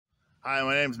Hi,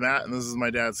 my name's Matt, and this is my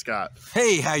dad, Scott.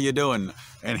 Hey, how you doing?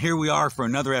 And here we are for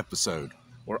another episode.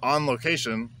 We're on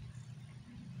location,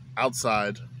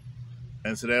 outside,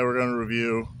 and today we're going to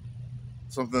review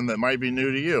something that might be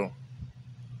new to you.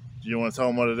 Do you want to tell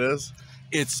them what it is?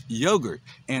 It's yogurt,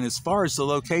 and as far as the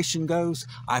location goes,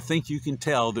 I think you can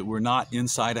tell that we're not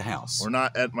inside a house. We're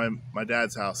not at my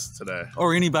dad's house today.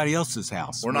 Or anybody else's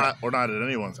house. We're not at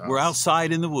anyone's house. We're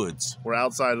outside in the woods. We're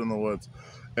outside in the woods.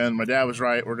 And my dad was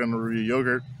right. We're going to review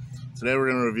yogurt. Today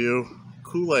we're going to review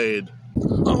Kool-Aid.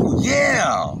 Oh,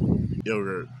 yeah!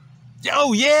 Yogurt.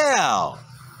 Oh, yeah!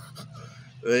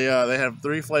 They have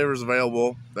 3 flavors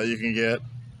available that you can get.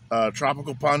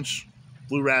 Tropical Punch,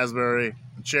 Blue Raspberry,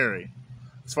 and Cherry.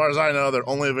 As far as I know, they're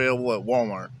only available at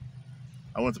Walmart.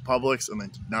 I went to Publix and they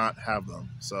did not have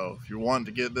them. So if you're wanting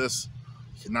to get this,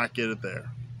 you cannot get it there.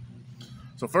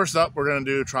 So first up, we're going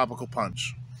to do Tropical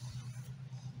Punch.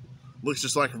 Looks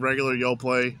just like a regular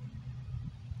Yoplait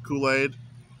Kool-Aid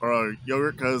or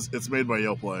yogurt because it's made by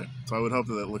Yoplait. So I would hope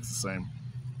that it looks the same.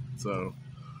 So,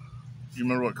 do you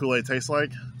remember what Kool-Aid tastes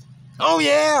like? Oh,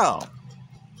 yeah!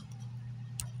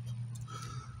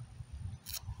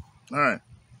 All right.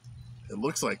 It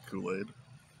looks like Kool-Aid.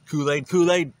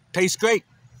 Kool-Aid tastes great.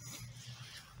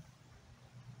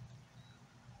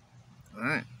 All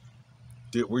right.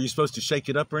 Were you supposed to shake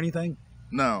it up or anything?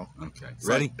 No. Okay.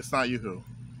 Ready? It's not Yoo-hoo.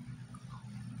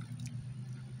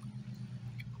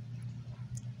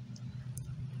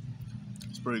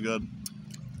 It's pretty good.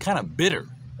 Kind of bitter.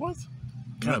 What?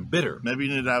 Kind of bitter. Maybe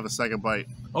you need to have a second bite.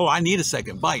 Oh, I need a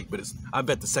second bite, but I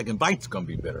bet the second bite's going to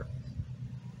be bitter.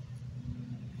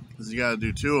 Because you got to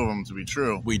do 2 of them to be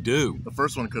true. We do. The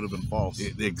first one could have been false.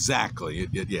 Exactly.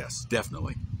 Yes,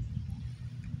 definitely.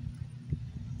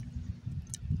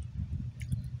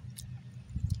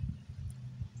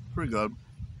 Pretty good.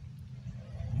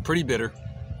 Pretty bitter.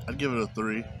 I'd give it a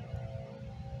 3.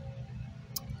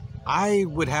 I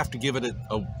would have to give it a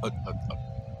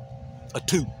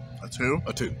 2. A 2?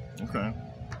 A 2. Okay.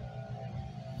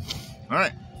 All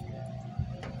right.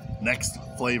 Next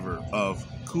flavor of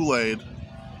Kool-Aid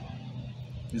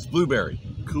It's blueberry.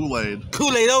 Kool-Aid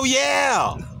Kool-Aid, oh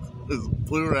yeah! is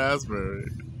Blue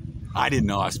Raspberry. I didn't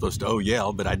know I was supposed to oh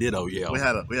yell, but I did oh yell. We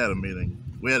had a meeting.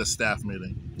 We had a staff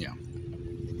meeting. Yeah.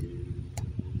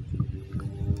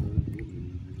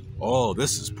 Oh,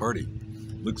 this is pretty.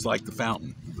 Looks like the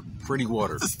fountain. Pretty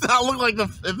water. It does not look like the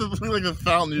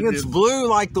fountain. It's blue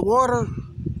like the water.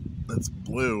 It's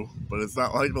blue, but it's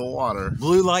not like the water.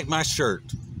 Blue like my shirt.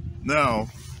 No,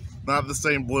 not the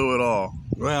same blue at all.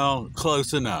 Well,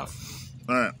 close enough.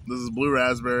 All right, this is Blue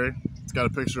Raspberry. It's got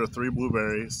a picture of 3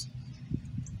 blueberries.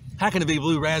 How can it be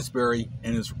blue raspberry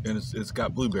and it's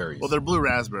got blueberries? Well, they're blue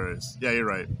raspberries. Yeah, you're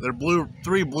right. They're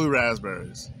 3 blue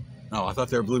raspberries. No, I thought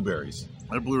they were blueberries.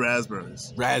 They're blue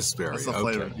raspberries. Raspberry. That's the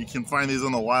flavor. Okay. You can find these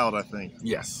in the wild, I think.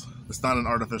 Yes. It's not an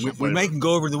artificial flavor. We may can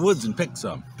go over to the woods and pick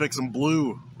some. Pick some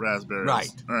blue raspberries. Right.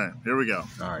 All right, here we go.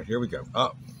 All right, here we go.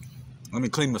 Oh, let me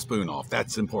clean my spoon off.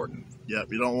 That's important. Yep,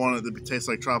 you don't want it to taste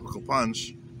like Tropical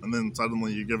Punch, and then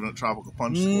suddenly you're giving it Tropical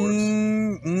Punch scores.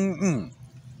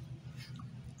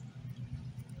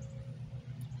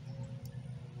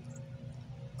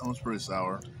 That one's pretty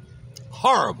sour.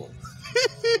 Horrible.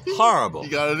 Horrible.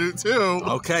 You gotta do 2.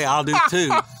 Okay, I'll do 2.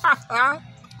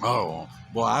 Oh,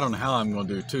 boy, I don't know how I'm going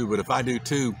to do 2, but if I do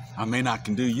 2, I may not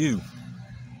can do you.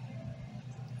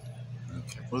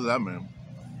 Okay. What does that mean?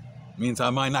 Means I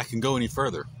might not can go any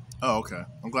further. Oh, okay.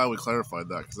 I'm glad we clarified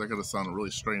that, because that could have sounded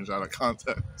really strange out of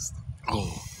context.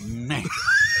 Oh, man.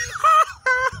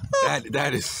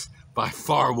 That is by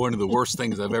far one of the worst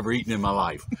things I've ever eaten in my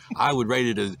life. I would rate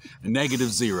it a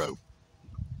 -0.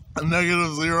 A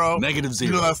 -0? -0.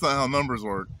 You know that's not how numbers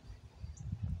work.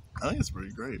 I think it's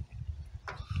pretty great.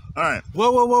 All right.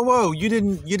 Whoa. You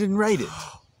didn't rate it.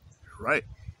 Right.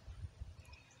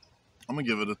 I'm going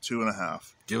to give it a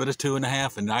 2.5. Give it a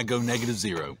 2.5 and I go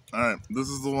 -0. All right. This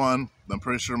is the one that I'm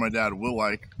pretty sure my dad will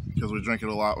like because we drank it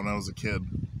a lot when I was a kid.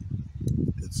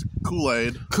 It's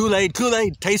Kool-Aid.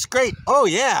 Kool-Aid tastes great. Oh,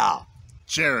 yeah.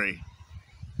 Cherry.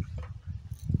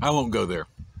 I won't go there.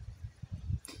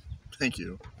 Thank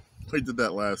you. We did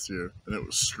that last year, and it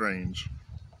was strange.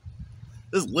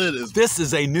 This lid is... This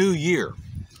is a new year.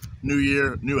 New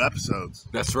year, new episodes.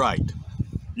 That's right.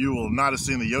 You will not have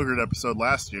seen the yogurt episode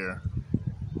last year.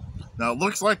 Now, it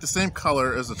looks like the same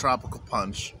color as the Tropical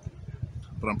Punch,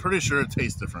 but I'm pretty sure it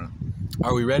tastes different.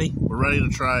 Are we ready? We're ready to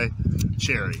try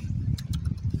Cherry.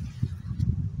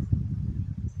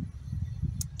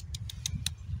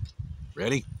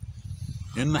 Ready?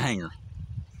 In the hanger.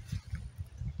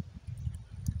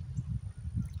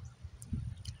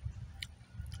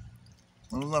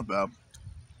 That was not bad.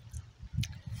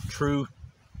 True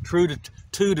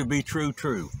to be true.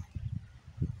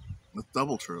 That's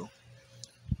double true.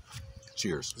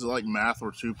 Cheers. Is it like math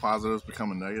where 2 positives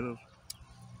become a negative?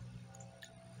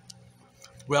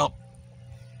 Well,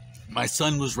 my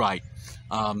son was right.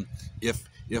 If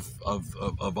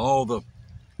of all the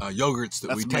yogurts that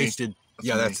That's we me. tasted,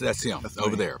 that's him That's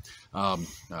over me. there.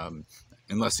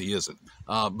 Unless he isn't.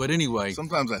 But anyway,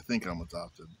 Sometimes I think I'm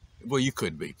adopted. well, you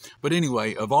could be. But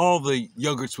anyway, of all the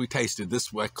yogurts we tasted,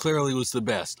 this clearly was the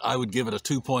best. I would give it a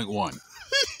 2.1.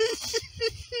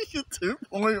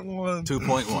 2.1.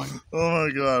 2.1. Oh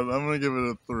my god, I'm gonna give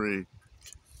it a 3.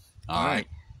 All right.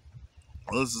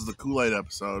 Well, this is the Kool-Aid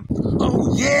episode.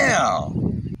 Oh yeah.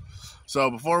 So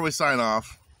before we sign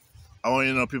off, I want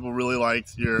you to know people really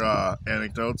liked your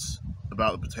anecdotes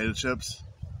about the potato chips.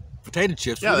 Potato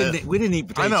chips. Yeah, we didn't eat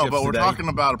potato I know, chips but we're today. talking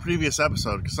about a previous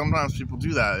episode because sometimes people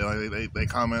do that. You know, they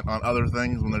comment on other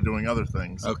things when they're doing other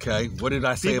things. Okay. What did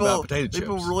I say about potato chips?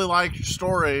 People really like your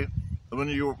story when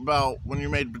you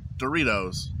made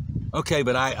Doritos. Okay,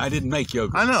 but I didn't make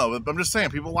yogurt. I know, but I'm just saying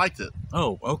people liked it.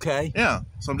 Oh, okay. Yeah,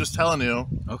 so I'm just telling you.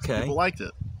 Okay. People liked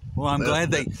it. Well, I'm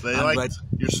glad they liked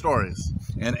your stories.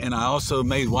 And I also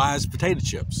made wise potato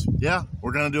chips. Yeah,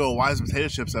 we're gonna do a wise potato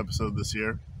chips episode this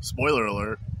year. Spoiler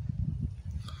alert.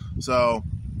 So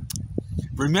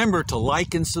remember to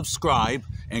like and subscribe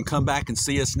and come back and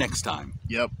see us next time.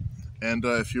 Yep. And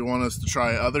if you want us to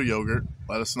try other yogurt,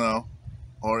 let us know.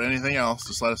 Or anything else,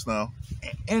 just let us know.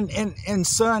 And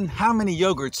son, how many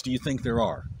yogurts do you think there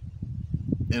are?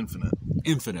 Infinite.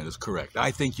 Infinite is correct.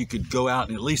 I think you could go out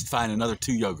and at least find another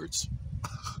 2 yogurts.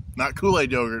 Not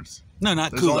Kool-Aid yogurts. No, not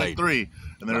There's Kool-Aid. only 3,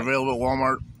 and they're available at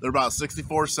Walmart. They're about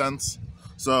 64 cents.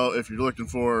 So if you're looking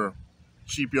for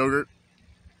cheap yogurt,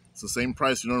 it's the same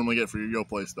price you normally get for your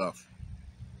Yoplait stuff.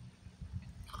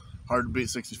 Hard to beat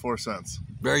 64 cents.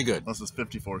 Very good. Unless it's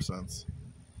 54 cents.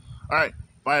 All right.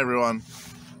 Bye, everyone.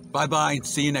 Bye-bye.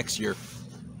 See you next year.